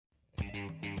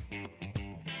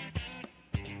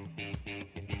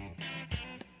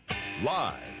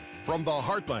Live from the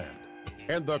heartland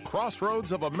and the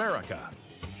crossroads of America,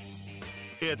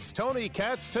 it's Tony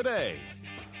Katz Today.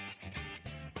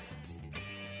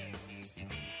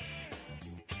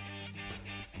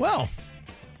 Well,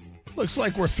 looks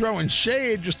like we're throwing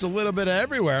shade just a little bit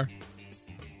everywhere.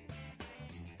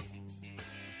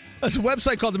 There's a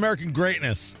website called American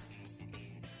Greatness.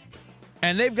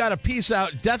 And they've got a piece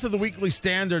out, Death of the Weekly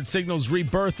Standard signals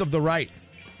rebirth of the right.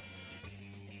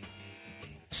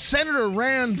 Senator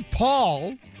Rand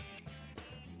Paul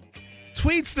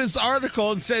tweets this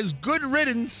article and says, good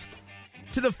riddance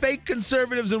to the fake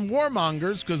conservatives and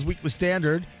warmongers, because Weekly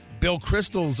Standard, Bill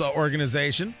Kristol's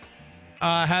organization,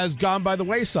 has gone by the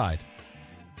wayside.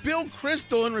 Bill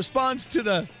Kristol, in response to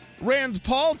the Rand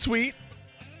Paul tweet,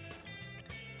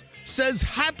 says,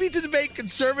 happy to debate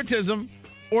conservatism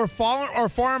or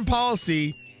foreign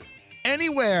policy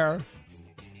anywhere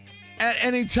at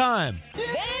any time.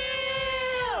 Damn!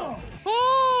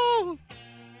 Oh!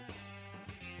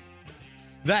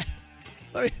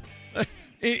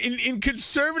 In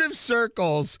conservative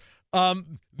circles,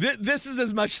 this is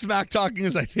as much smack talking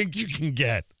as I think you can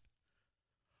get.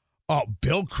 Oh,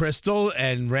 Bill Kristol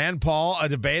and Rand Paul, a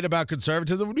debate about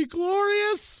conservatism would be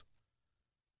glorious.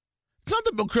 It's not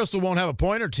that Bill Kristol won't have a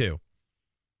point or two.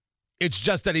 It's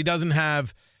just that he doesn't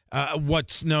have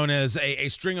what's known as a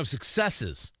string of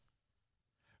successes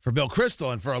for Bill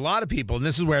Kristol and for a lot of people. And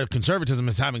this is where conservatism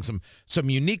is having some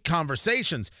unique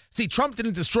conversations. See, Trump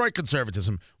didn't destroy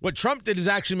conservatism. What Trump did is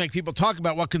actually make people talk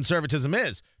about what conservatism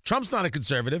is. Trump's not a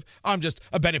conservative. I'm just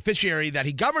a beneficiary that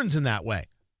he governs in that way.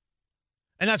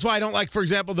 And that's why I don't like, for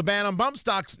example, the ban on bump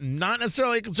stocks. Not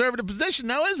necessarily a conservative position,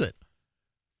 now is it?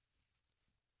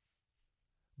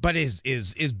 But is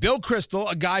Bill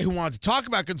Kristol a guy who wants to talk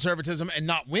about conservatism and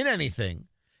not win anything?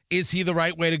 Is he the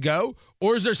right way to go?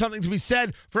 Or is there something to be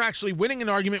said for actually winning an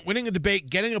argument, winning a debate,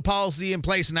 getting a policy in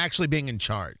place, and actually being in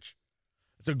charge?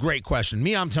 It's a great question.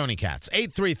 I'm Tony Katz.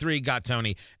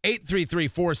 833-GOT-TONY.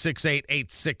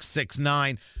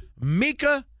 833-468-8669.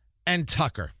 Mika and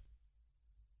Tucker.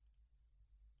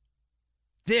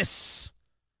 This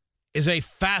is a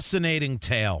fascinating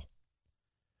tale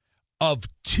of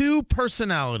two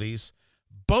personalities,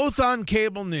 both on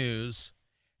cable news,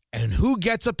 and who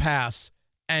gets a pass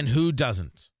and who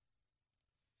doesn't.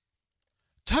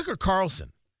 Tucker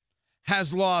Carlson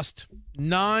has lost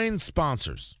 9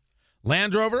 sponsors.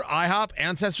 Land Rover, IHOP,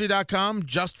 Ancestry.com,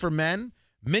 Just for Men,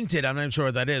 Minted, I'm not sure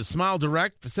what that is, Smile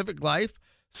Direct, Pacific Life,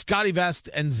 Scotty Vest,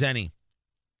 and Zenni.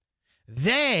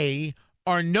 They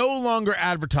are no longer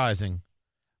advertising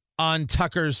on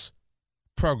Tucker's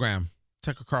program,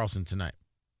 Tucker Carlson Tonight.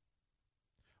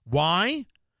 Why?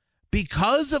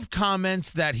 Because of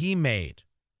comments that he made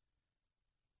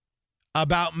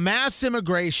about mass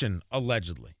immigration,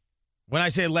 allegedly. When I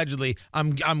say allegedly,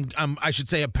 I should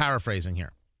say I'm paraphrasing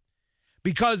here.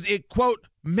 Because it, quote,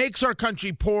 makes our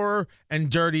country poorer and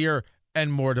dirtier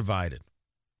and more divided.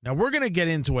 Now, we're going to get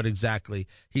into what exactly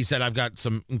he said. I've got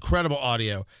some incredible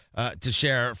audio to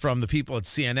share from the people at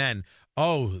CNN.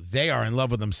 Oh, they are in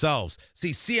love with themselves.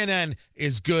 See, CNN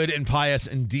is good and pious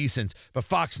and decent, but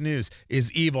Fox News is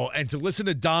evil. And to listen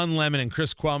to Don Lemon and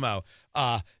Chris Cuomo,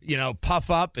 puff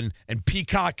up and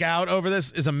peacock out over this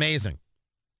is amazing.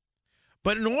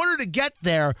 But in order to get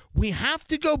there, we have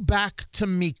to go back to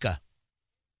Mika.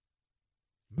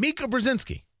 Mika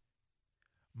Brzezinski.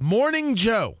 Morning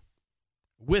Joe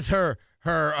with her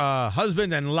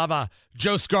husband and lover,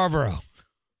 Joe Scarborough.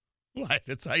 What?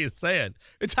 It's how you say it.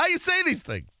 It's how you say these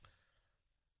things.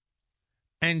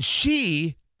 And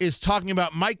she is talking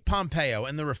about Mike Pompeo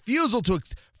and the refusal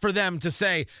for them to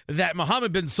say that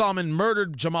Mohammed bin Salman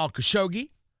murdered Jamal Khashoggi,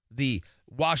 the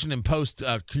Washington Post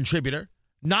contributor,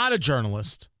 not a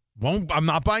journalist. I'm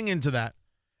not buying into that.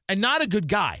 And not a good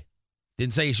guy.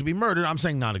 Didn't say he should be murdered. I'm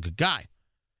saying not a good guy.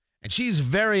 And she's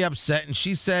very upset. And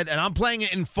she said, and I'm playing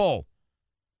it in full.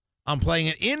 I'm playing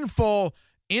it in full.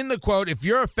 In the quote, if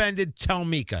you're offended, tell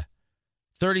Mika.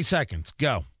 30 seconds.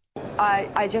 Go. I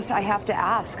have to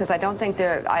ask, because I don't think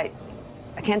I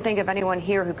can't think of anyone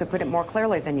here who could put it more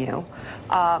clearly than you.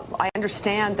 I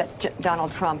understand that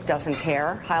Donald Trump doesn't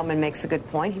care. Heilman makes a good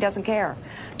point. He doesn't care.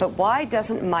 But why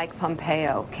doesn't Mike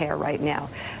Pompeo care right now?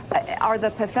 Are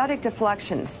the pathetic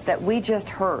deflections that we just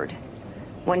heard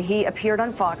when he appeared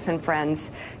on Fox and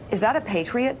Friends, is that a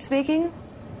patriot speaking?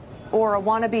 Or a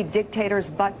wannabe dictator's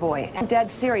butt boy? I'm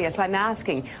dead serious. I'm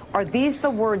asking, are these the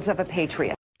words of a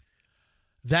patriot?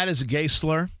 That is a gay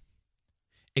slur.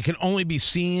 It can only be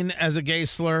seen as a gay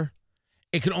slur.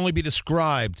 It can only be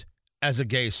described as a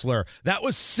gay slur. That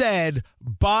was said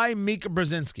by Mika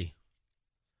Brzezinski.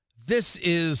 This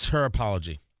is her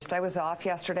apology. first. I was off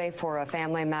yesterday for a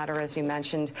family matter, as you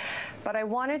mentioned, but I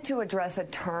wanted to address a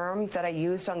term that I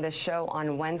used on this show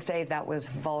on Wednesday that was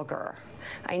vulgar.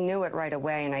 I knew it right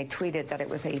away, and I tweeted that it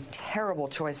was a terrible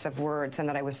choice of words and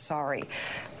that I was sorry.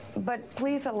 But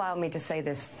please allow me to say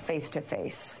this face to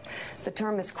face. The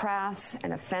term is crass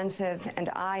and offensive, and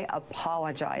I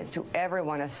apologize to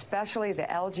everyone, especially the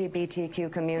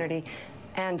LGBTQ community,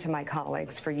 and to my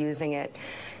colleagues for using it.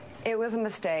 It was a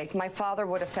mistake. My father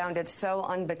would have found it so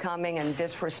unbecoming and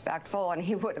disrespectful, and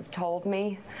he would have told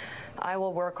me. I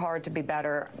will work hard to be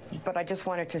better, but I just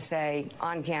wanted to say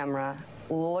on camera,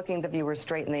 looking the viewers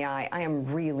straight in the eye, I am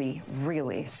really,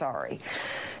 really sorry.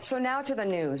 So now to the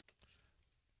news.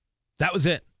 That was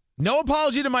it. No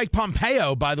apology to Mike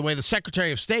Pompeo, by the way, the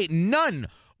Secretary of State. None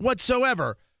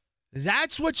whatsoever.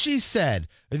 That's what she said.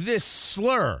 This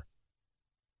slur.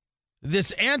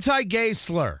 This anti-gay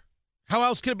slur. How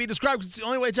else can it be described? It's the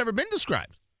only way it's ever been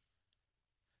described.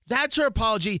 That's her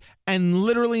apology, and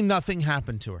literally nothing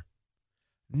happened to her.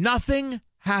 Nothing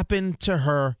happened to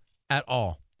her at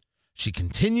all. She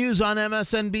continues on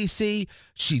MSNBC.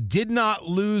 She did not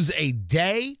lose a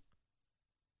day.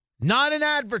 Not an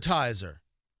advertiser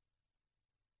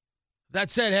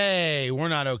that said, hey, we're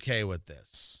not okay with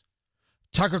this.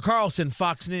 Tucker Carlson,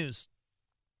 Fox News.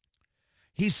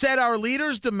 He said, our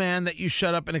leaders demand that you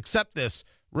shut up and accept this,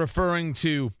 referring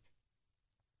to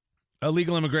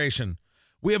illegal immigration.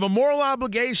 We have a moral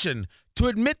obligation to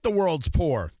admit the world's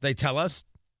poor, they tell us,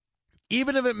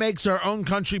 even if it makes our own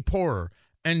country poorer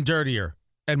and dirtier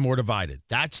and more divided.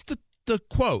 That's the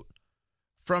quote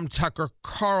from Tucker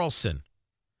Carlson.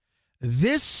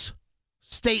 This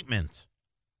statement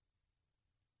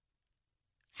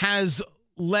has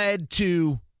led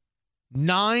to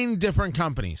 9 different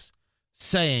companies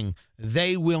saying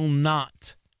they will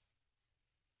not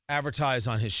advertise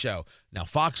on his show. Now,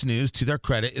 Fox News, to their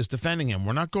credit, is defending him.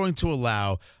 We're not going to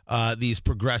allow these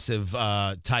progressive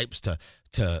types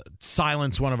to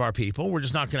silence one of our people. We're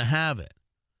just not going to have it.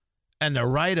 And they're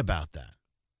right about that.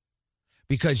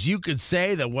 Because you could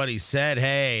say that what he said,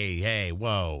 hey,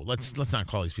 whoa, let's not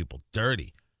call these people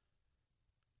dirty.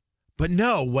 But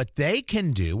no, what they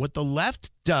can do, what the left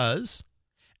does,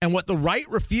 and what the right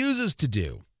refuses to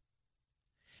do,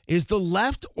 is the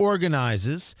left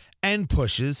organizes and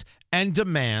pushes and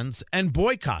demands and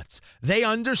boycotts. They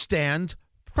understand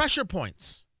pressure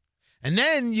points. And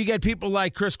then you get people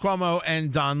like Chris Cuomo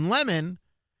and Don Lemon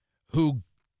who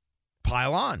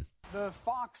pile on. The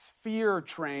Fox fear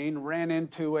train ran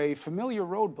into a familiar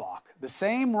roadblock. The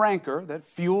same rancor that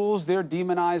fuels their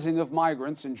demonizing of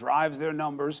migrants and drives their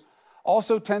numbers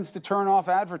also tends to turn off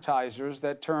advertisers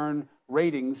that turn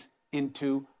ratings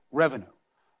into revenue.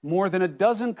 More than a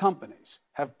dozen companies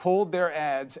have pulled their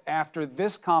ads after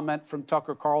this comment from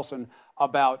Tucker Carlson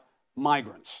about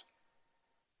migrants.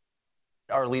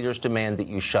 Our leaders demand that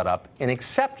you shut up and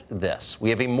accept this. We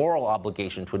have a moral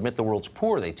obligation to admit the world's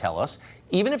poor, they tell us,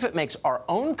 even if it makes our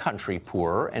own country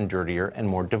poorer and dirtier and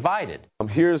more divided.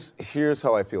 Here's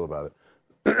how I feel about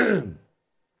it.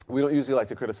 We don't usually like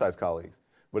to criticize colleagues,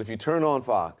 but if you turn on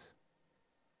Fox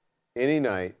any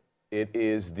night, it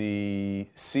is the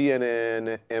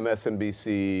CNN,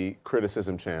 MSNBC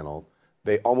criticism channel.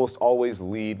 They almost always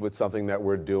lead with something that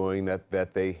we're doing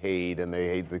that they hate, and they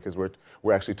hate because we're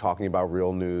actually talking about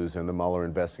real news and the Mueller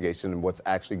investigation and what's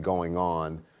actually going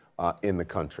on in the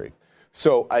country.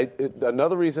 So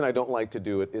another reason I don't like to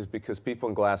do it is because people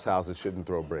in glass houses shouldn't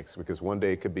throw bricks, because one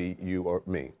day it could be you or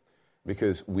me.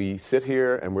 Because we sit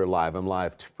here and we're live. I'm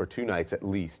live for 2 nights at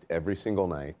least every single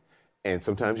night. And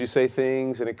sometimes you say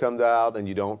things and it comes out and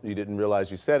you didn't realize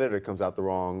you said it, or it comes out the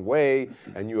wrong way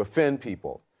and you offend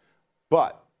people.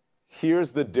 But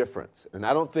here's the difference. And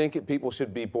I don't think people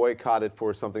should be boycotted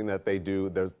for something that they do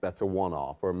that's a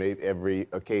one-off, or maybe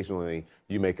occasionally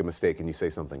you make a mistake and you say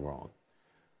something wrong.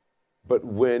 But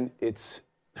when it's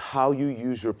how you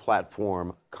use your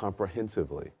platform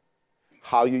comprehensively,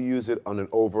 how you use it on an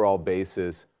overall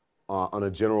basis, on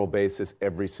a general basis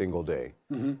every single day.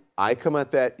 Mm-hmm. I come at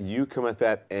that, you come at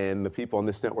that, and the people on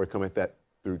this network come at that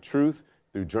through truth,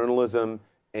 through journalism,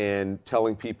 and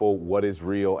telling people what is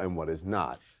real and what is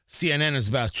not. CNN is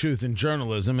about truth and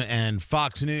journalism, and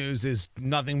Fox News is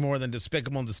nothing more than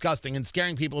despicable and disgusting and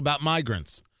scaring people about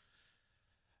migrants.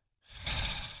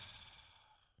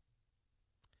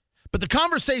 But the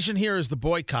conversation here is the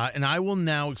boycott, and I will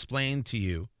now explain to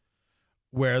you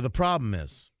where the problem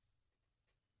is.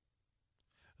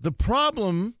 The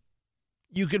problem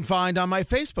you can find on my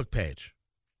Facebook page.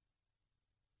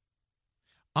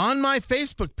 On my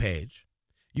Facebook page,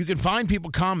 you can find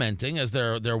people commenting as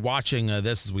they're watching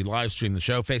this as we live stream the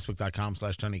show,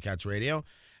 facebook.com/TonyKatzRadio.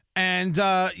 And,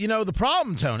 the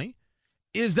problem, Tony,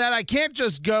 is that I can't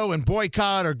just go and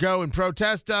boycott or go and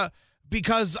protest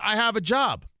because I have a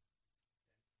job.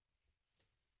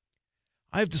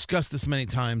 I've discussed this many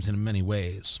times in many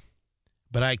ways,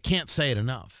 but I can't say it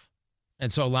enough.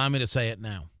 And so allow me to say it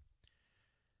now.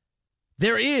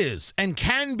 There is and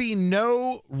can be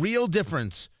no real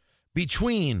difference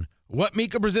between what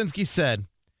Mika Brzezinski said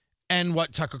and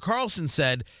what Tucker Carlson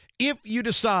said if you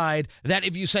decide that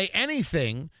if you say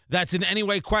anything that's in any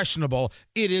way questionable,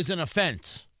 it is an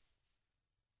offense.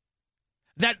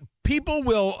 That people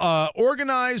will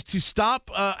organize to stop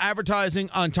advertising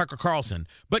on Tucker Carlson,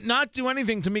 but not do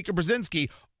anything to Mika Brzezinski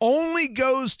only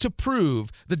goes to prove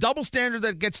the double standard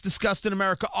that gets discussed in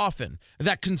America often,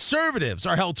 that conservatives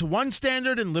are held to one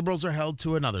standard and liberals are held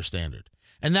to another standard.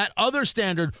 And that other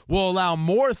standard will allow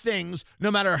more things, no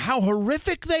matter how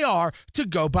horrific they are, to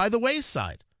go by the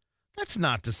wayside. That's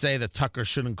not to say that Tucker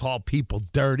shouldn't call people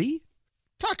dirty.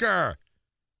 Tucker,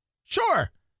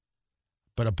 sure.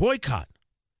 But a boycott,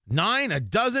 9, a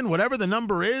dozen, whatever the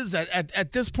number is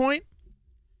at this point.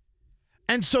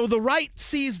 And so the right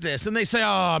sees this and they say,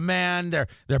 oh, man,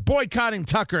 they're boycotting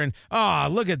Tucker. And, oh,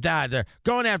 look at that. They're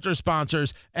going after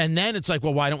sponsors. And then it's like,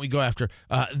 well, why don't we go after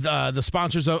the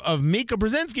sponsors of Mika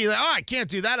Brzezinski? Like, oh, I can't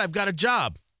do that. I've got a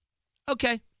job.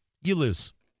 Okay, you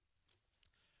lose.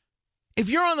 If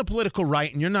you're on the political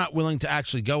right and you're not willing to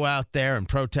actually go out there and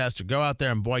protest or go out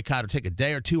there and boycott or take a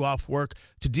day or two off work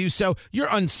to do so, you're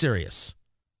unserious.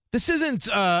 This isn't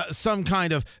some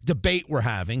kind of debate we're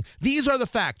having. These are the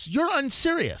facts. You're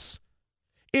unserious.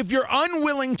 If you're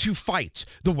unwilling to fight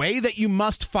the way that you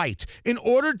must fight in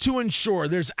order to ensure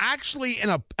there's actually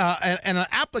an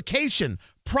application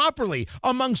properly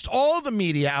amongst all the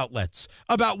media outlets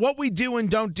about what we do and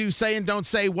don't do, say and don't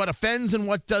say, what offends and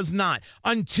what does not,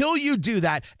 until you do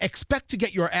that, expect to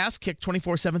get your ass kicked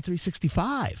 24/7,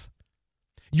 365.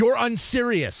 You're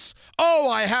unserious. Oh,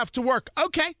 I have to work.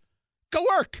 Okay. Go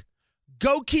work.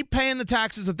 Go keep paying the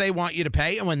taxes that they want you to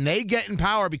pay. And when they get in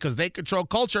power because they control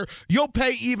culture, you'll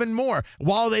pay even more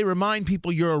while they remind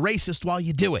people you're a racist while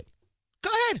you do it. Go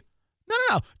ahead.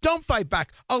 No. Don't fight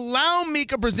back. Allow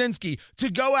Mika Brzezinski to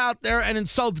go out there and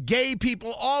insult gay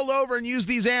people all over and use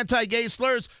these anti-gay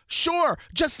slurs. Sure.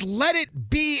 Just let it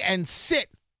be and sit.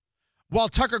 While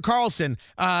Tucker Carlson,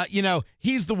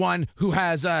 he's the one who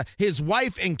has his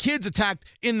wife and kids attacked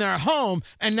in their home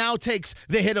and now takes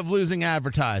the hit of losing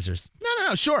advertisers.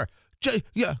 No, sure.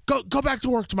 Go back to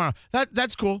work tomorrow.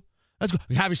 That's cool. That's cool.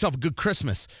 Have yourself a good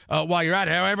Christmas while you're at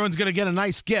it. Everyone's going to get a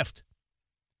nice gift.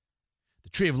 The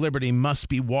tree of liberty must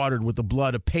be watered with the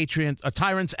blood of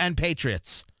tyrants and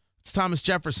patriots. It's Thomas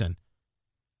Jefferson.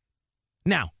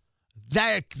 Now,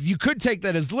 that you could take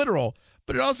that as literal,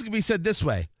 but it also can be said this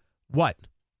way. What?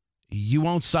 You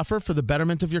won't suffer for the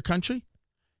betterment of your country?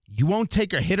 You won't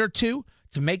take a hit or two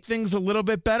to make things a little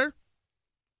bit better?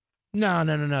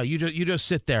 No. You just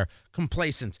sit there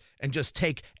complacent and just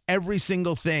take every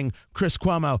single thing Chris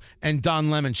Cuomo and Don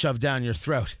Lemon shove down your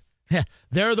throat.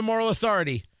 They're the moral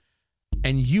authority,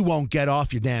 and you won't get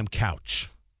off your damn couch.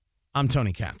 I'm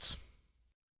Tony Katz.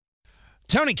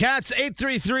 Tony Katz,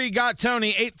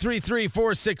 833-GOT-TONY,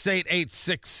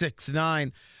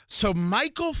 833-468-8669. So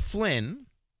Michael Flynn,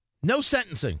 no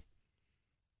sentencing.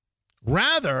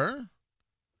 Rather,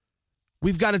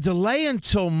 we've got a delay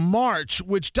until March,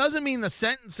 which doesn't mean the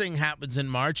sentencing happens in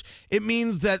March. It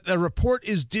means that the report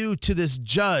is due to this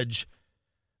judge,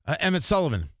 Emmett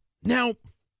Sullivan. Now,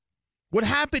 what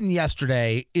happened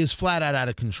yesterday is flat out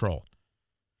of control.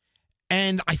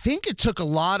 And I think it took a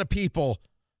lot of people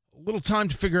a little time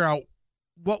to figure out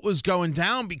what was going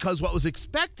down, because what was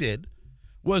expected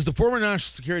was the former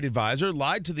national security advisor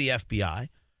lied to the FBI.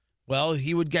 Well,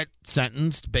 he would get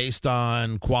sentenced based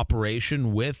on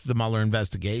cooperation with the Mueller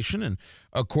investigation. And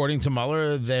according to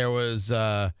Mueller, there was,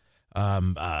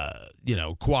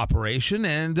 cooperation.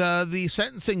 And the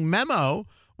sentencing memo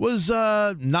was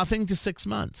nothing to 6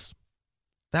 months.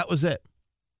 That was it.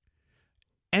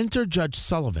 Enter Judge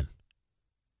Sullivan,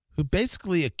 who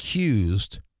basically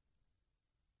accused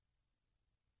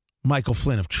Michael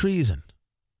Flynn of treason.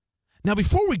 Now,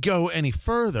 before we go any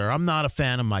further, I'm not a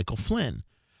fan of Michael Flynn.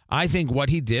 I think what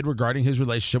he did regarding his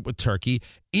relationship with Turkey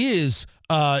is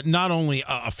not only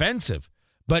offensive,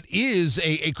 but is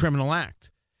a criminal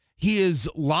act. He is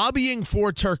lobbying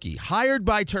for Turkey, hired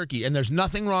by Turkey, and there's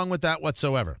nothing wrong with that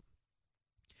whatsoever.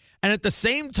 And at the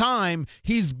same time,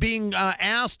 he's being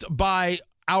asked by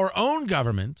our own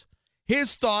government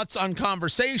his thoughts on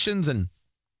conversations and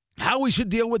how we should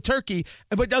deal with Turkey,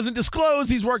 but doesn't disclose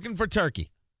he's working for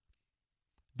Turkey.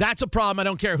 That's a problem. I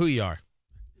don't care who you are.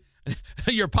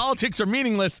 Your politics are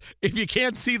meaningless if you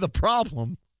can't see the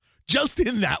problem Just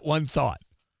in that one thought.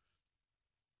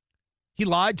 He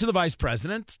lied to the vice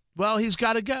president. Well, he's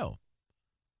got to go.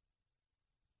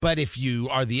 But if you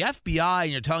are the FBI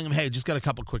and you're telling him, hey, just got a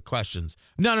couple quick questions.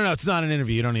 No, it's not an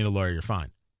interview. You don't need a lawyer. You're fine.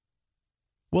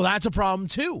 Well, that's a problem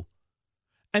too.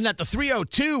 And that the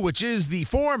 302, which is the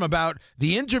form about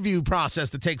the interview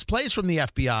process that takes place from the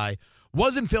FBI,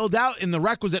 wasn't filled out in the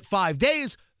requisite 5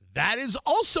 days, that is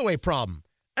also a problem,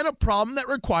 and a problem that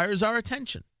requires our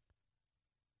attention.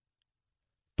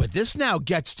 But this now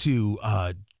gets to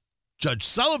Judge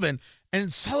Sullivan,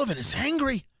 and Sullivan is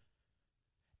angry.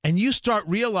 And you start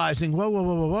realizing,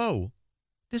 whoa.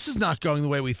 This is not going the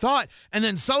way we thought. And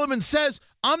then Sullivan says,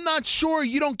 I'm not sure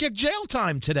you don't get jail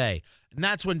time today. And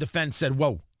that's when defense said,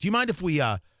 whoa, do you mind if we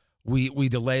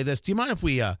delay this? Do you mind if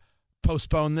we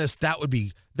postpone this? That would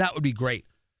be great.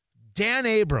 Dan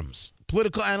Abrams,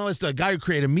 political analyst, a guy who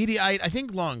created Mediaite. I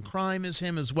think Law and Crime is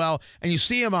him as well. And you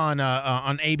see him on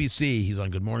ABC. He's on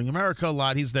Good Morning America a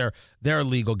lot. He's their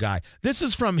legal guy. This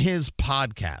is from his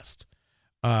podcast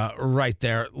right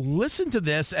there. Listen to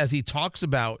this as he talks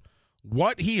about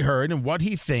what he heard and what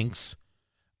he thinks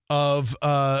of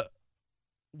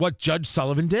what Judge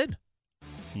Sullivan did.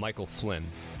 Michael Flynn,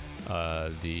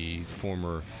 the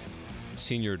former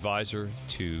senior advisor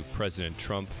to President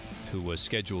Trump, who was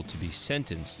scheduled to be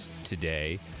sentenced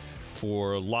today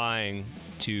for lying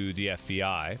to the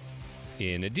FBI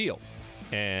in a deal.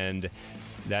 And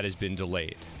that has been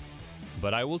delayed.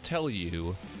 But I will tell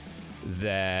you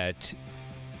that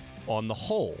on the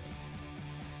whole,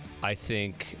 I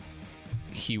think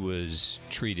he was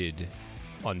treated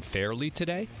unfairly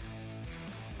today.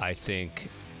 I think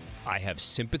I have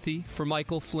sympathy for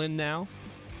Michael Flynn now.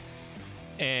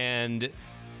 And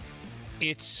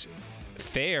it's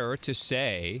fair to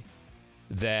say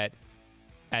that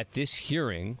at this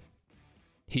hearing,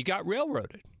 he got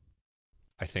railroaded.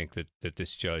 I think that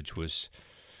this judge was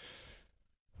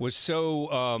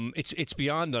so, it's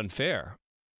beyond unfair.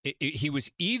 He was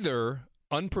either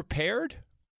unprepared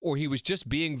or he was just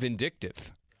being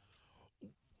vindictive.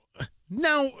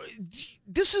 Now,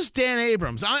 this is Dan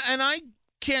Abrams, I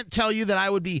can't tell you that I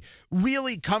would be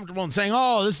really comfortable in saying,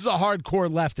 oh, this is a hardcore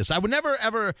leftist. I would never,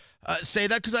 ever say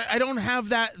that because I don't have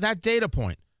that data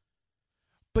point.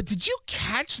 But did you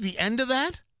catch the end of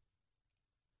that?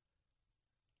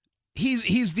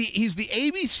 He's the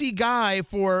ABC guy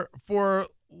for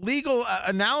legal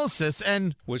analysis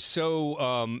and was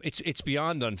so it's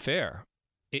beyond unfair.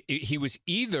 He was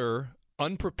either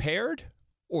unprepared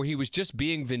or he was just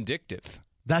being vindictive.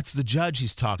 That's the judge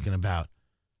he's talking about.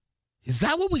 Is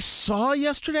that what we saw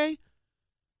yesterday?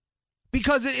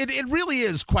 Because it really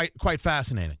is quite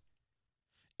fascinating.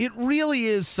 It really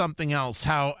is something else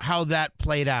how that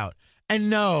played out. And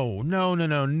no,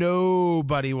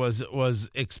 nobody was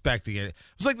expecting it. It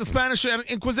was like the Spanish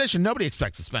Inquisition. Nobody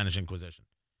expects the Spanish Inquisition.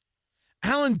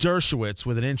 Alan Dershowitz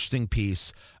with an interesting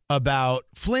piece about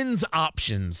Flynn's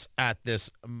options at this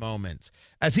moment.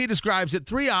 As he describes it,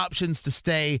 3 options to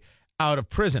stay out of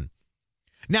prison.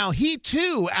 Now, he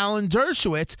too, Alan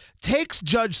Dershowitz, takes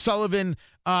Judge Sullivan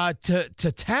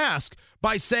to task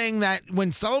by saying that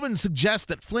when Sullivan suggests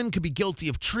that Flynn could be guilty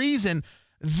of treason,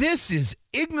 this is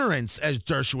ignorance, as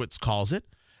Dershowitz calls it,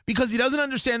 because he doesn't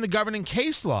understand the governing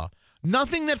case law.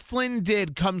 Nothing that Flynn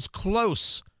did comes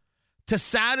close to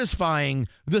satisfying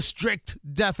the strict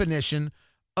definition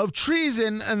of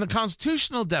treason and the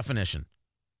constitutional definition.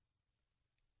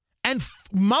 And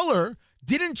Mueller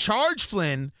didn't charge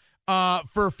Flynn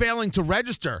for failing to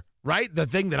register, right? The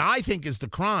thing that I think is the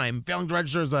crime, failing to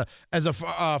register as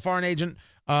a foreign agent,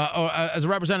 or as a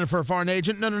representative for a foreign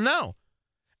agent. No.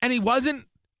 And he wasn't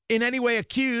in any way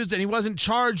accused, and he wasn't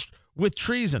charged with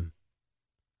treason.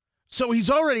 So he's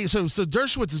already, so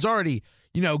Dershowitz is already,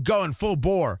 going full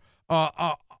bore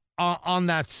on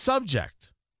that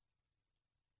subject.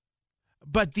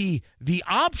 But the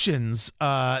options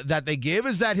that they give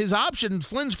is that his option,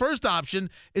 Flynn's first option,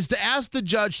 is to ask the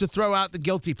judge to throw out the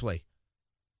guilty plea.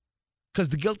 Because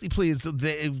the guilty plea is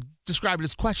described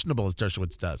as questionable, as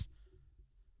Dershowitz does.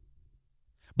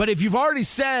 But if you've already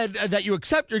said that you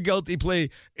accept your guilty plea,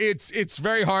 it's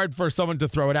very hard for someone to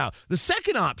throw it out. The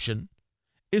second option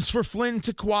is for Flynn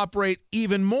to cooperate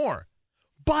even more.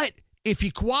 But if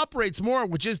he cooperates more,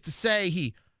 which is to say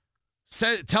he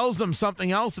tells them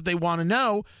something else that they want to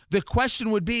know, the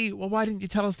question would be, well, why didn't you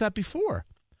tell us that before?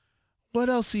 What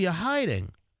else are you hiding?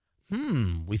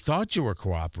 We thought you were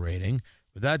cooperating,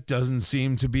 but that doesn't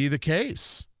seem to be the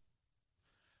case.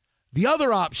 The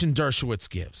other option Dershowitz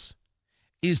gives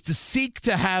is to seek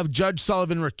to have Judge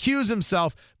Sullivan recuse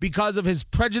himself because of his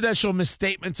prejudicial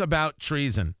misstatements about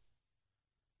treason.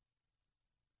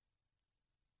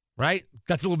 right?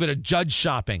 That's a little bit of judge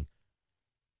shopping.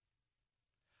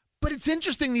 But it's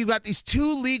interesting that you've got these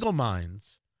two legal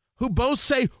minds who both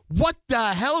say, what the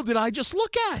hell did I just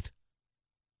look at?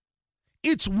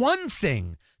 It's one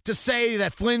thing to say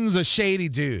that Flynn's a shady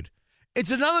dude.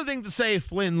 It's another thing to say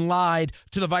Flynn lied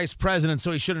to the vice president,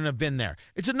 so he shouldn't have been there.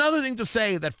 It's another thing to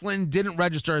say that Flynn didn't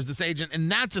register as this agent,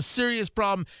 and that's a serious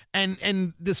problem,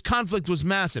 and this conflict was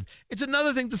massive. It's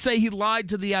another thing to say he lied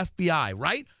to the FBI,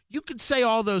 right? You could say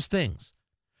all those things.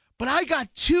 But I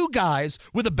got two guys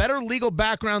with a better legal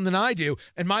background than I do,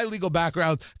 and my legal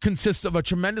background consists of a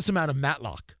tremendous amount of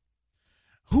Matlock,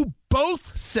 who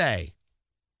both say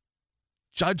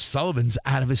Judge Sullivan's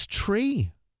out of his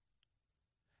tree.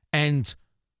 And,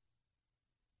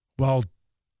 well,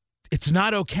 it's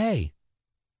not okay.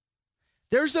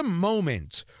 There's a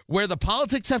moment where the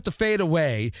politics have to fade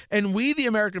away, and we, the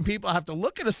American people, have to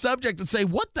look at a subject and say,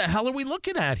 what the hell are we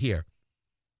looking at here?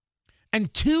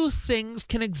 And two things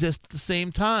can exist at the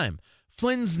same time.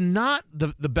 Flynn's not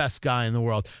the best guy in the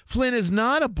world. Flynn is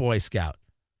not a Boy Scout.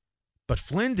 But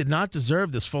Flynn did not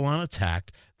deserve this full-on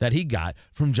attack that he got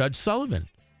from Judge Sullivan.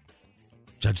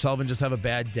 Judge Sullivan just have a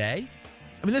bad day?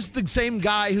 I mean, this is the same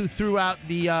guy who threw out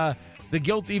the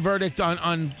guilty verdict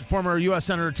on former U.S.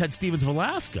 Senator Ted Stevens of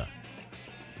Alaska.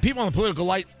 People on the political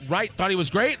right thought he was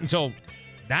great until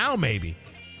now, maybe.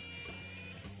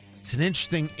 It's an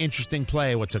interesting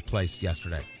play what took place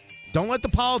yesterday. Don't let the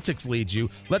politics lead you.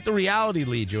 Let the reality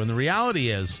lead you. And the reality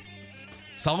is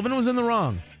Sullivan was in the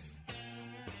wrong.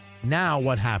 Now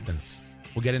what happens?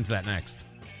 We'll get into that next.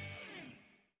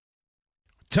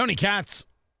 Tony Katz.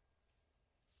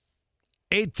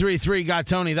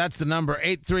 833-GOT-TONY. That's the number.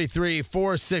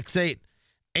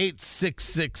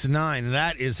 833-468-8669.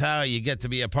 That is how you get to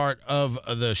be a part of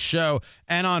the show.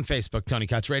 And on Facebook, Tony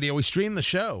Katz Radio. We stream the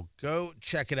show. Go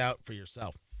check it out for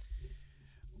yourself.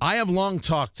 I have long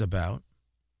talked about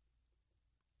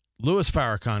Louis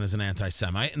Farrakhan as an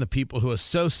anti-Semite, and the people who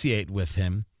associate with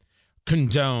him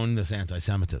condone this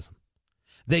anti-Semitism.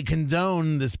 They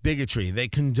condone this bigotry. They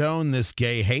condone this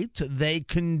gay hate. They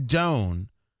condone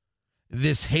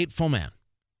this hateful man.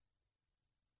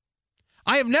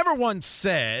 I have never once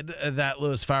said that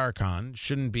Louis Farrakhan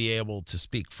shouldn't be able to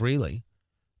speak freely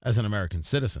as an American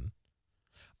citizen.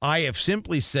 I have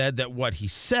simply said that what he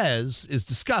says is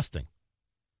disgusting,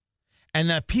 and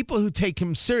that people who take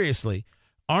him seriously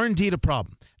are indeed a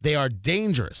problem. They are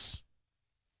dangerous.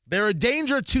 They're a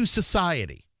danger to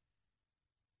society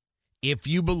if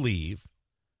you believe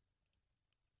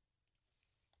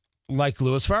like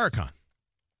Louis Farrakhan.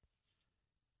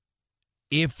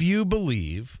 If you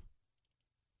believe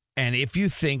and if you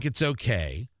think it's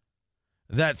okay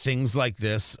that things like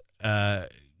this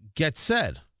get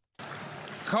said.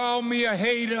 Call me a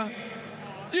hater.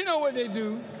 You know what they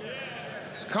do?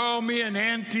 Call me an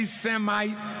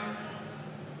anti-Semite.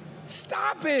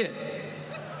 Stop it.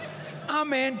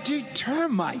 I'm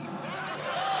anti-termite.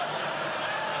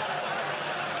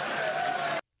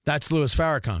 That's Louis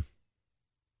Farrakhan.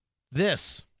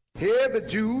 This. Here the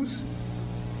Jews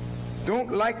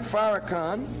don't like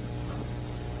Farrakhan,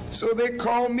 so they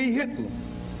call me Hitler.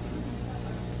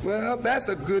 Well, that's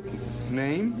a good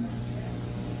name.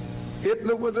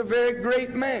 Hitler was a very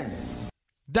great man.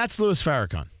 That's Louis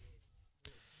Farrakhan.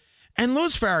 And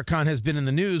Louis Farrakhan has been in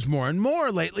the news more and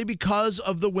more lately because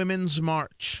of the Women's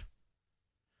March,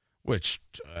 which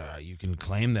you can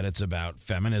claim that it's about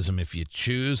feminism if you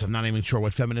choose. I'm not even sure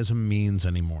what feminism means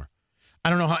anymore.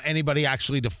 I don't know how anybody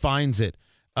actually defines it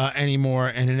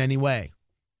anymore and in any way.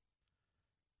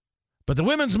 But the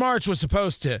Women's March was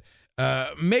supposed to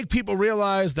make people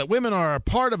realize that women are a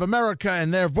part of America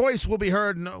and their voice will be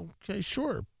heard. And okay,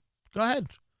 sure. Go ahead.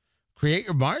 Create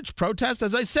your march, protest,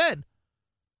 as I said.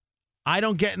 I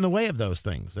don't get in the way of those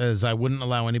things, as I wouldn't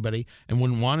allow anybody and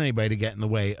wouldn't want anybody to get in the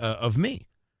way of me.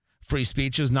 Free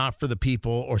speech is not for the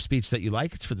people or speech that you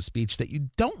like. It's for the speech that you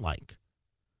don't like.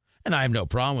 And I have no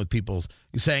problem with people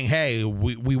saying, hey,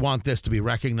 we want this to be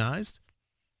recognized.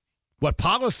 What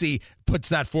policy puts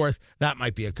that forth, that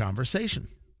might be a conversation.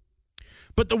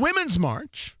 But the Women's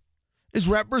March is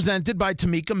represented by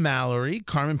Tamika Mallory,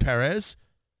 Carmen Perez,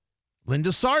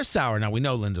 Linda Sarsour. Now, we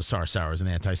know Linda Sarsour is an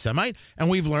anti-Semite, and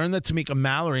we've learned that Tamika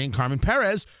Mallory and Carmen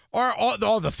Perez are,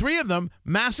 all the three of them,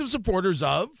 massive supporters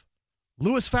of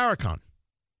Louis Farrakhan.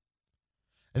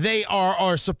 They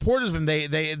are supporters of him.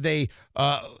 They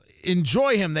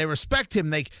enjoy him. They respect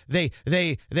him. They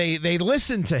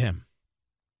listen to him.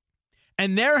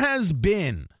 And there has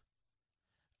been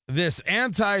this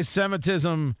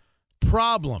anti-Semitism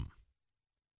problem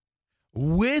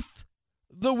with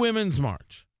the Women's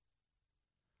March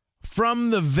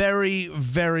from the very,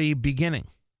 very beginning.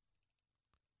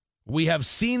 We have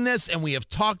seen this and we have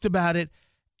talked about it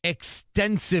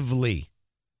extensively.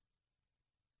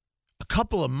 A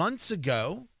couple of months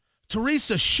ago,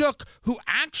 Teresa Shook, who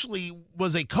actually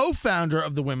was a co-founder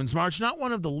of the Women's March, not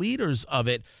one of the leaders of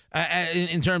it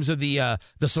in terms of the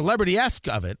celebrity-esque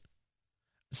of it,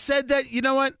 said that, you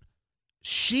know what,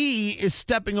 she is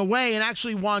stepping away and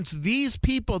actually wants these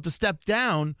people to step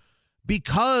down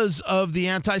because of the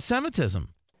anti-Semitism.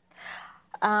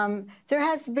 There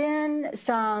has been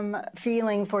some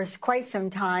feeling for quite some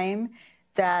time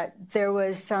that there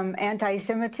was some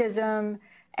anti-Semitism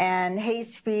and hate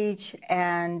speech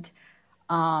and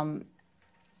homophobia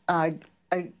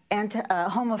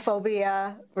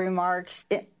remarks.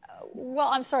 Well,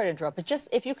 I'm sorry to interrupt, but just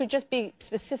if you could just be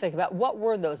specific about what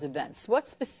were those events? What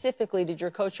specifically did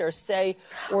your co-chair say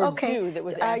or do that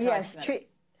was anti-Semitic?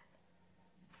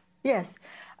 Yes.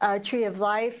 Tree of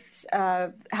Life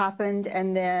happened,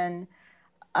 and then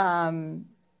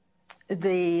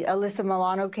the Alyssa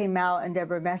Milano came out and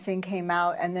Deborah Messing came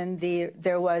out, and then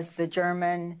there was the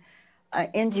German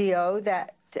NGO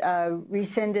that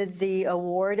rescinded the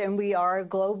award, and we are a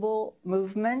global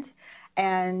movement,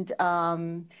 and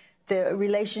the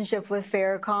relationship with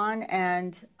Farrakhan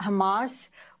and Hamas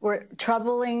were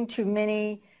troubling to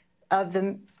many of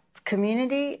the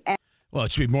community. Well,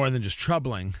 it should be more than just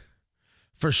troubling.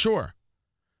 For sure.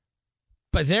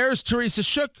 But there's Teresa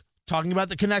Shook talking about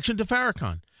the connection to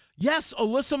Farrakhan. Yes,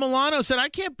 Alyssa Milano said, I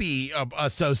can't be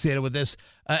associated with this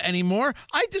anymore.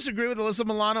 I disagree with Alyssa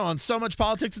Milano on so much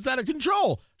politics, it's out of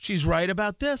control. She's right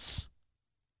about this.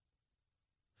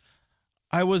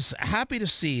 I was happy to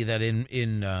see that in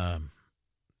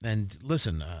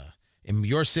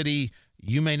your city,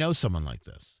 you may know someone like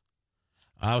this.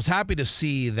 I was happy to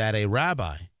see that a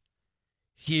rabbi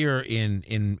here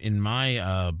in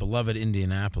my beloved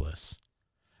Indianapolis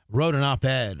wrote an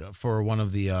op-ed for one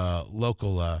of the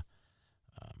local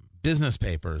business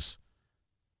papers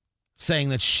saying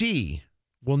that she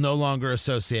will no longer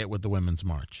associate with the Women's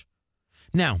March.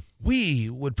 Now, we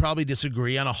would probably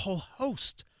disagree on a whole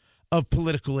host of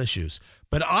political issues,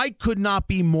 but I could not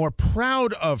be more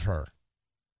proud of her.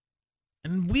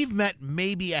 And we've met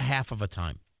maybe a half of a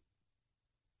time.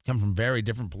 Come from very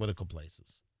different political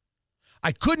places.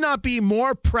 I could not be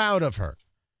more proud of her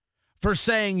for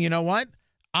saying, you know what?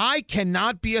 I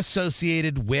cannot be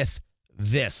associated with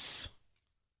this.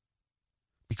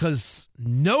 Because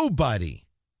nobody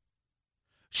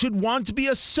should want to be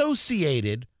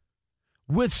associated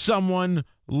with someone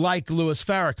like Louis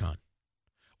Farrakhan,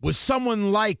 with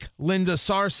someone like Linda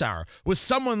Sarsour, with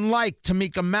someone like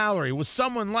Tamika Mallory, with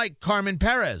someone like Carmen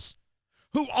Perez,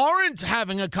 who aren't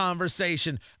having a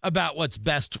conversation about what's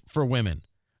best for women.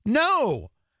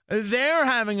 No, they're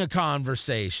having a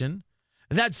conversation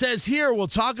that says, here, we'll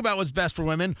talk about what's best for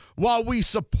women while we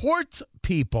support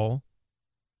people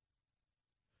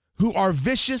who are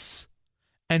vicious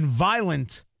and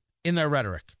violent in their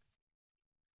rhetoric,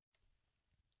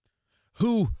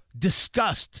 who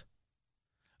disgust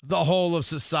the whole of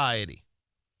society.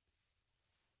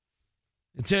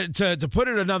 To put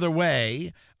it another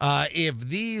way, if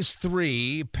these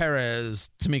three, Perez,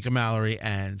 Tamika Mallory,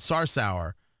 and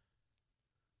Sarsour,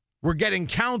 were getting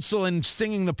counsel and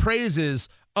singing the praises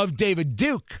of David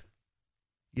Duke,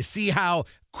 you see how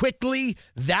quickly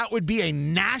that would be a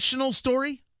national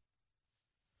story?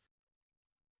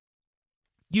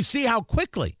 You see how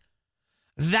quickly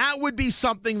that would be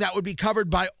something that would be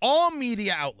covered by all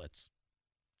media outlets.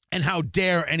 And how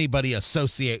dare anybody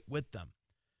associate with them?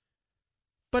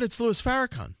 But it's Louis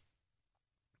Farrakhan.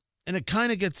 And it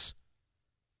kind of gets,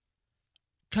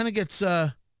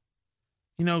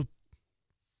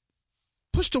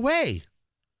 pushed away.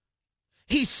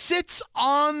 He sits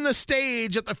on the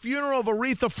stage at the funeral of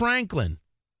Aretha Franklin.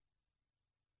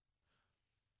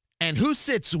 And who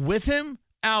sits with him?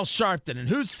 Al Sharpton. And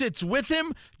who sits with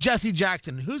him? Jesse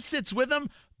Jackson. Who sits with him?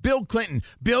 Bill Clinton.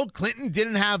 Bill Clinton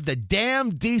didn't have the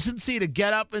damn decency to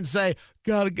get up and say,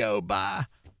 gotta go, bye.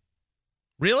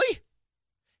 Really?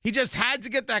 He just had to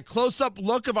get that close-up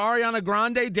look of Ariana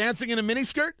Grande dancing in a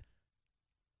miniskirt?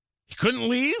 He couldn't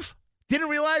leave? Didn't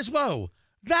realize, whoa,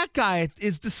 that guy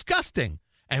is disgusting.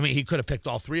 I mean, he could have picked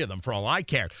all three of them for all I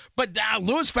cared. But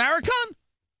Louis Farrakhan?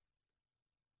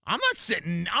 I'm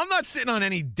not sitting on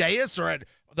any dais or at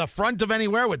the front of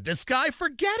anywhere with this guy.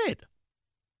 Forget it.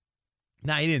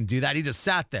 No, he didn't do that. He just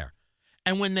sat there.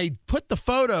 And when they put the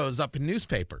photos up in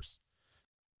newspapers,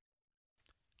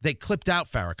 they clipped out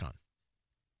Farrakhan.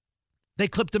 They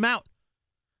clipped him out.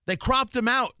 They cropped him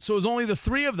out, so it was only the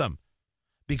three of them,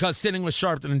 because sitting with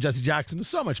Sharpton and Jesse Jackson is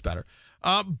so much better.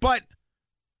 But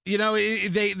you know,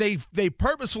 they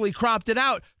purposefully cropped it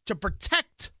out to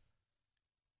protect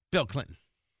Bill Clinton.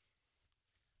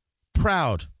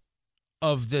 Proud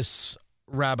of this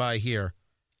rabbi here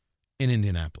in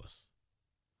Indianapolis.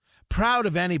 Proud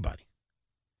of anybody.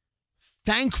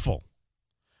 Thankful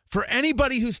for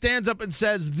anybody who stands up and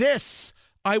says, this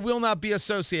I will not be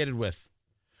associated with.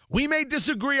 We may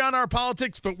disagree on our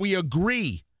politics, but we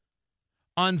agree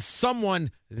on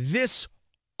someone this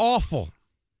awful.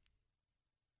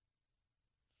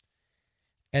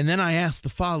 And then I ask the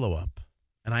follow-up,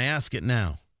 and I ask it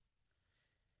now.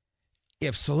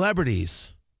 If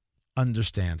celebrities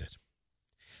understand it,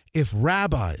 if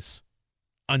rabbis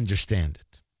understand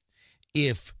it,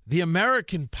 if the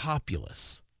American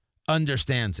populace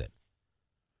understands it,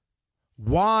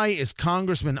 why is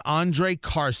Congressman Andre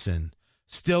Carson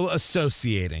still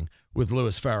associating with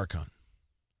Louis Farrakhan?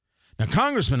 Now,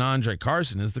 Congressman Andre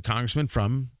Carson is the congressman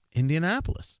from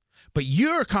Indianapolis, but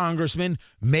your congressman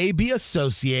may be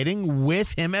associating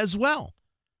with him as well.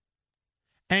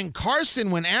 And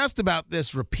Carson, when asked about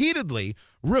this repeatedly,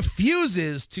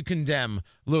 refuses to condemn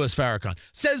Louis Farrakhan,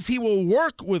 says he will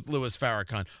work with Louis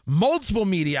Farrakhan. Multiple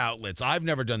media outlets. I've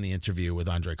never done the interview with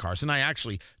Andre Carson. I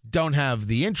actually don't have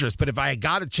the interest, but if I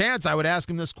got a chance, I would ask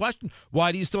him this question.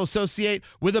 Why do you still associate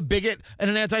with a bigot and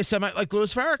an anti-Semite like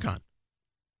Louis Farrakhan?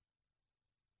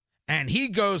 And he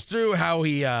goes through how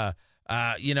he refutes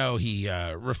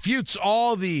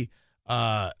all the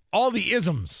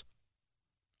isms.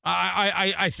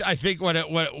 I think what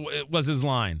was his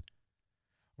line,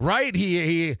 right?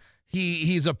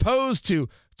 He's opposed to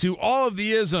all of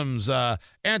the isms,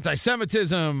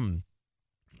 anti-Semitism,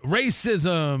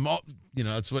 racism.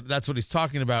 That's what he's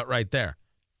talking about right there.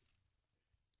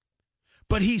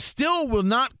 But he still will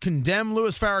not condemn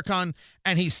Louis Farrakhan,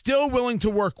 and he's still willing to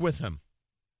work with him.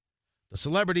 The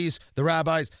celebrities, the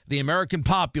rabbis, the American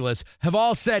populace have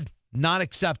all said not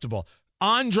acceptable.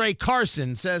 Andre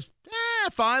Carson says,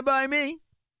 fine by me.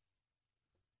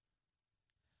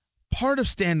 Part of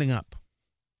standing up,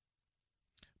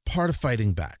 part of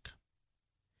fighting back,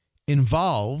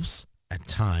 involves, at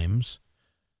times,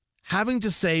 having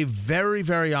to say very,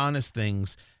 very honest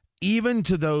things, even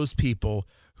to those people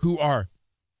who are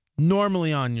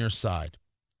normally on your side.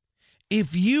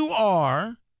 If you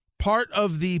are part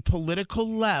of the political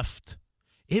left,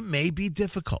 it may be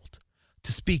difficult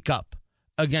to speak up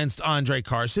against Andre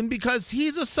Carson because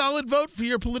he's a solid vote for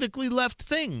your politically left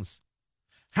things.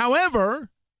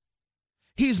 However,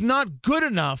 he's not good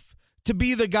enough to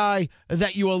be the guy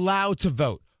that you allow to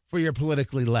vote for your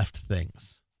politically left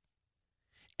things.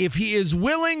 If he is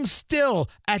willing still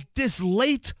at this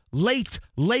late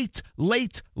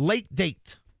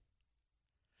date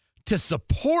to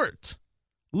support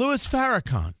Louis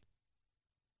Farrakhan,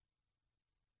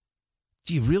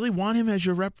 do you really want him as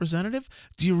your representative?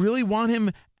 Do you really want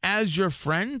him as your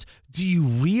friend? Do you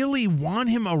really want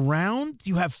him around? Do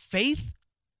you have faith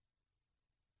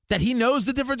that he knows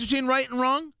the difference between right and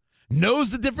wrong? Knows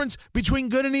the difference between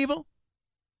good and evil?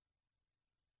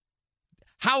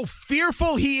 How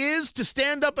fearful he is to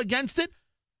stand up against it?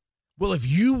 Well, if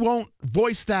you won't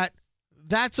voice that,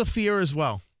 that's a fear as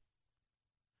well.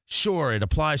 Sure, it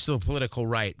applies to the political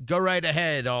right. Go right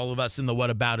ahead, all of us in the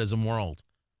whataboutism world.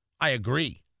 I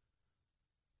agree.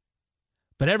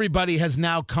 But everybody has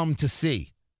now come to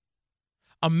see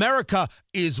America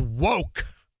is woke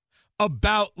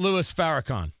about Louis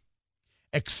Farrakhan,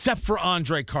 except for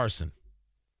Andre Carson.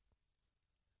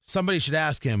 Somebody should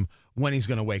ask him when he's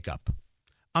going to wake up.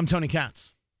 I'm Tony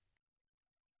Katz.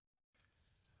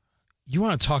 You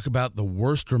want to talk about the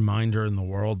worst reminder in the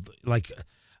world? Like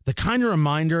the kind of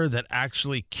reminder that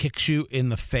actually kicks you in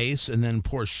the face and then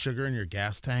pours sugar in your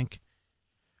gas tank?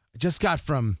 I just got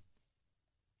from,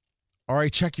 all right,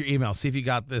 check your email. See if you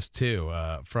got this too,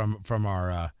 from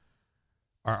our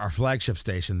flagship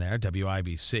station there,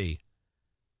 WIBC.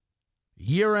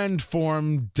 Year-end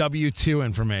form W-2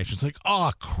 information. It's like,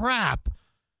 oh crap.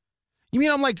 You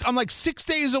mean I'm like 6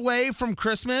 days away from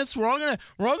Christmas? We're all gonna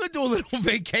do a little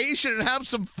vacation and have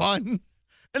some fun.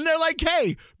 And they're like,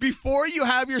 hey, before you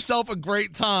have yourself a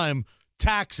great time,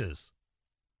 taxes.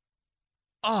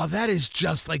 Oh, that is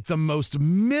just like the most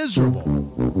miserable.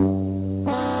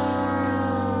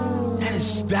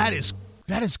 That is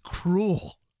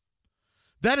cruel.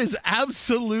 That is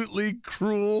absolutely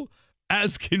cruel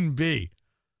as can be.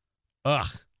 And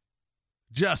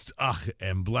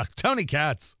black. Tony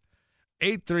Katz.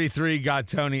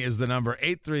 833-GOT-TONY is the number.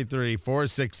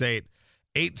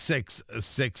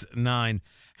 833-468-8669.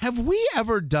 Have we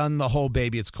ever done the whole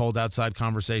baby it's cold outside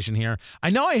conversation here? I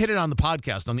know I hit it on the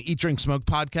podcast, on the Eat, Drink, Smoke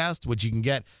podcast, which you can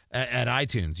get at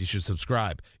iTunes. You should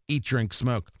subscribe. Eat, Drink,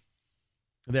 Smoke.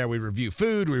 There we review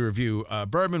food, we review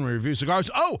bourbon, we review cigars.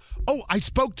 Oh, I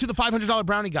spoke to the $500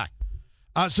 brownie guy.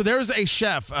 So there's a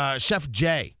chef, Chef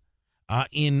Jay,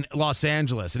 in Los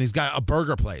Angeles, and he's got a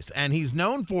burger place, and he's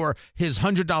known for his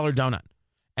 $100 donut,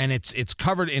 and it's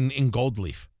covered in gold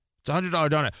leaf. It's a $100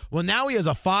 donut. Well, now he has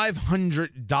a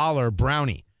 $500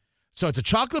 brownie. So it's a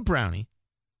chocolate brownie,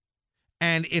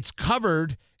 and it's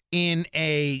covered in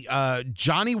a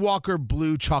Johnny Walker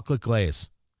blue chocolate glaze,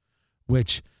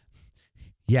 which,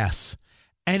 yes.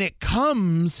 And it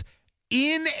comes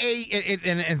in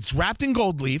and it's wrapped in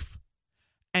gold leaf,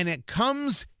 and it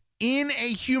comes in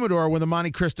a humidor with a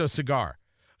Monte Cristo cigar.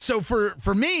 So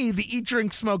for me, the Eat,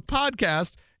 Drink, Smoke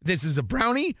podcast, this is a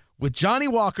brownie with Johnny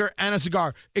Walker and a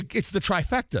cigar. It's the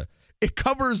trifecta. It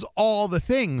covers all the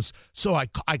things. So I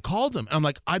called him, and I'm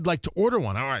like, I'd like to order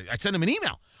one. All right, I sent him an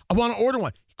email. I want to order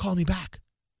one. He called me back.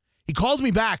 He calls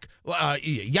me back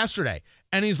yesterday,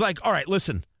 and he's like, all right,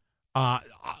 listen,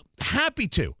 happy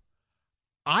to.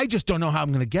 I just don't know how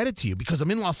I'm going to get it to you because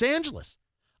I'm in Los Angeles.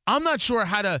 I'm not sure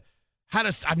how to.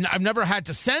 I've never had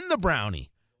to send the brownie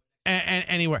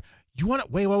anywhere. You want to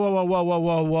wait?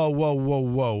 Whoa!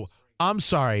 I'm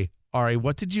sorry, Ari.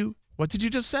 What did you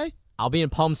just say? I'll be in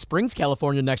Palm Springs,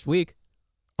 California next week.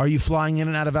 Are you flying in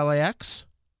and out of LAX?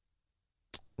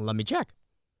 Let me check.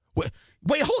 Wait,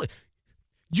 hold it.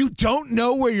 You don't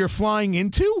know where you're flying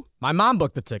into? My mom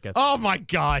booked the tickets. Oh my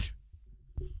God.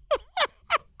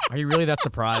 Are you really that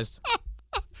surprised?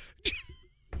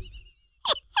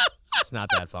 It's not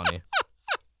that funny.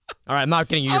 All right, I'm not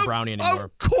getting you your brownie anymore.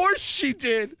 Of course she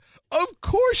did. Of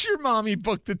course your mommy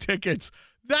booked the tickets.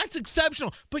 That's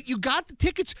exceptional. But you got the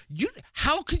tickets.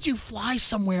 How could you fly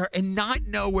somewhere and not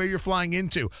know where you're flying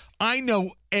into? I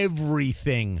know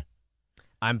everything.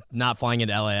 I'm not flying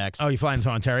into LAX. Oh, you flying into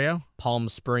Ontario? Palm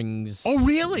Springs. Oh,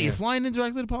 really? Yeah. You're flying in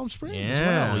directly to Palm Springs?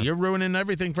 Yeah. Well, you're ruining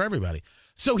everything for everybody.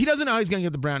 So he doesn't know he's going to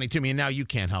get the brownie to me, and now you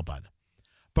can't help either.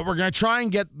 But we're going to try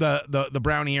and get the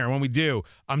brownie here. When we do,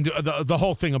 the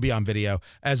whole thing will be on video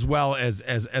as well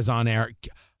as on air.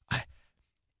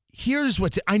 Here's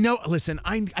what's I know. Listen,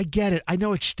 I get it. I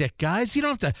know it's shtick, guys. You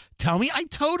don't have to tell me. I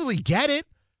totally get it.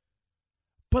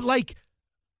 But like,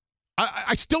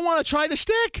 I still want to try the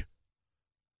shtick.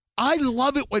 I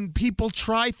love it when people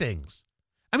try things.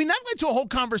 I mean, that led to a whole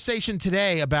conversation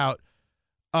today about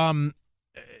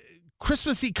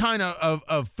Christmassy kind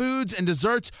of foods and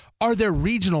desserts. Are there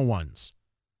regional ones?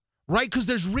 Right? Because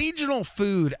there's regional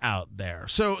food out there.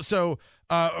 So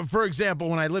for example,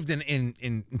 when I lived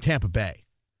in Tampa Bay,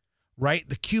 right,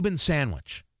 the Cuban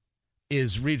sandwich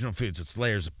is regional foods. It's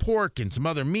layers of pork and some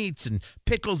other meats and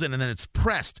pickles, and then it's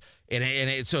pressed.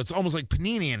 So it's almost like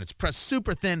panini, and it's pressed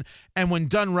super thin. And when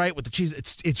done right with the cheese,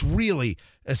 it's really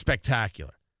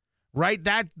spectacular. Right?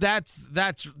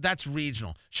 That's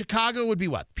regional. Chicago would be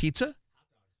what? Pizza?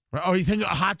 Oh, you think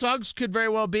hot dogs could very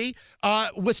well be?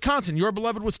 Wisconsin, your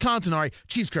beloved Wisconsin, Ari,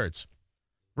 cheese curds.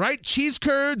 Right? Cheese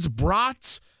curds,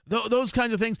 brats, those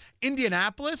kinds of things.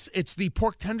 Indianapolis, it's the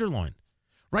pork tenderloin.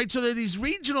 Right? So there are these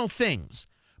regional things.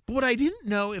 But what I didn't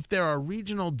know if there are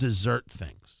regional dessert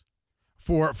things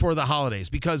for the holidays,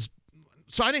 because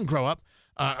so I didn't grow up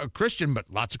a Christian,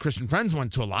 but lots of Christian friends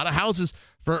went to a lot of houses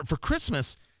for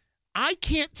Christmas. I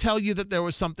can't tell you that there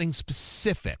was something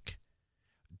specific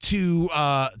to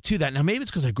that. Now, maybe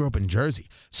it's because I grew up in Jersey.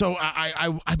 So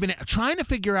I've been trying to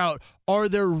figure out, are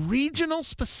there regional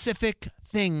specific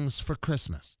things for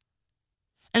Christmas?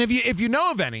 And if you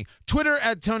know of any, Twitter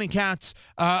at Tony Katz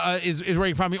is where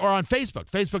you can find me, or on Facebook,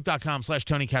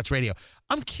 facebook.com/TonyKatzRadio.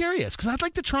 I'm curious because I'd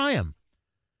like to try them.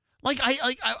 Like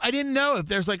I didn't know if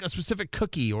there's like a specific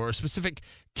cookie or a specific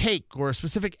cake or a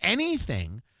specific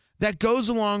anything that goes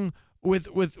along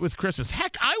with Christmas.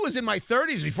 Heck, I was in my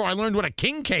 30s before I learned what a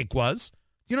king cake was.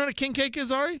 You know what a king cake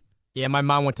is, Ari? Yeah, my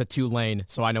mom went to Tulane,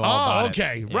 so I know all about it. Oh,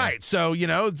 okay, yeah. Right. So, you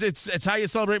know, it's how you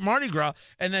celebrate Mardi Gras,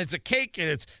 and then it's a cake,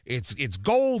 and it's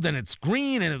gold, and it's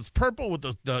green, and it's purple with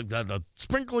the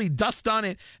sprinkly dust on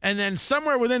it, and then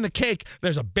somewhere within the cake,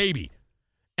 there's a baby.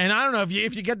 And I don't know if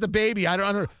you get the baby, I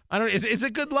don't is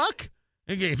it good luck?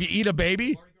 If you eat a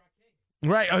baby?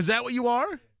 Right. Oh, is that what you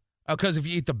are? Oh, because if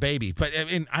you eat the baby. But I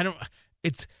mean,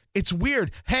 it's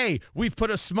weird. Hey, we've put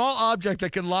a small object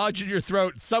that can lodge in your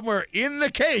throat somewhere in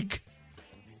the cake.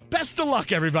 Best of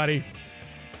luck, everybody.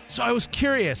 So I was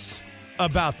curious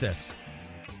about this.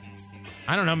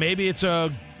 I don't know. Maybe it's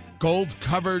a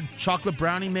gold-covered chocolate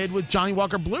brownie made with Johnny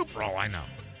Walker Blue, for all I know.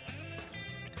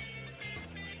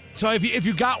 So if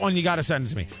you got one, you got to send it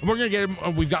to me. And we're gonna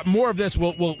get. We've got more of this.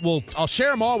 I'll share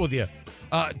them all with you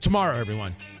tomorrow,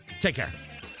 everyone. Take care.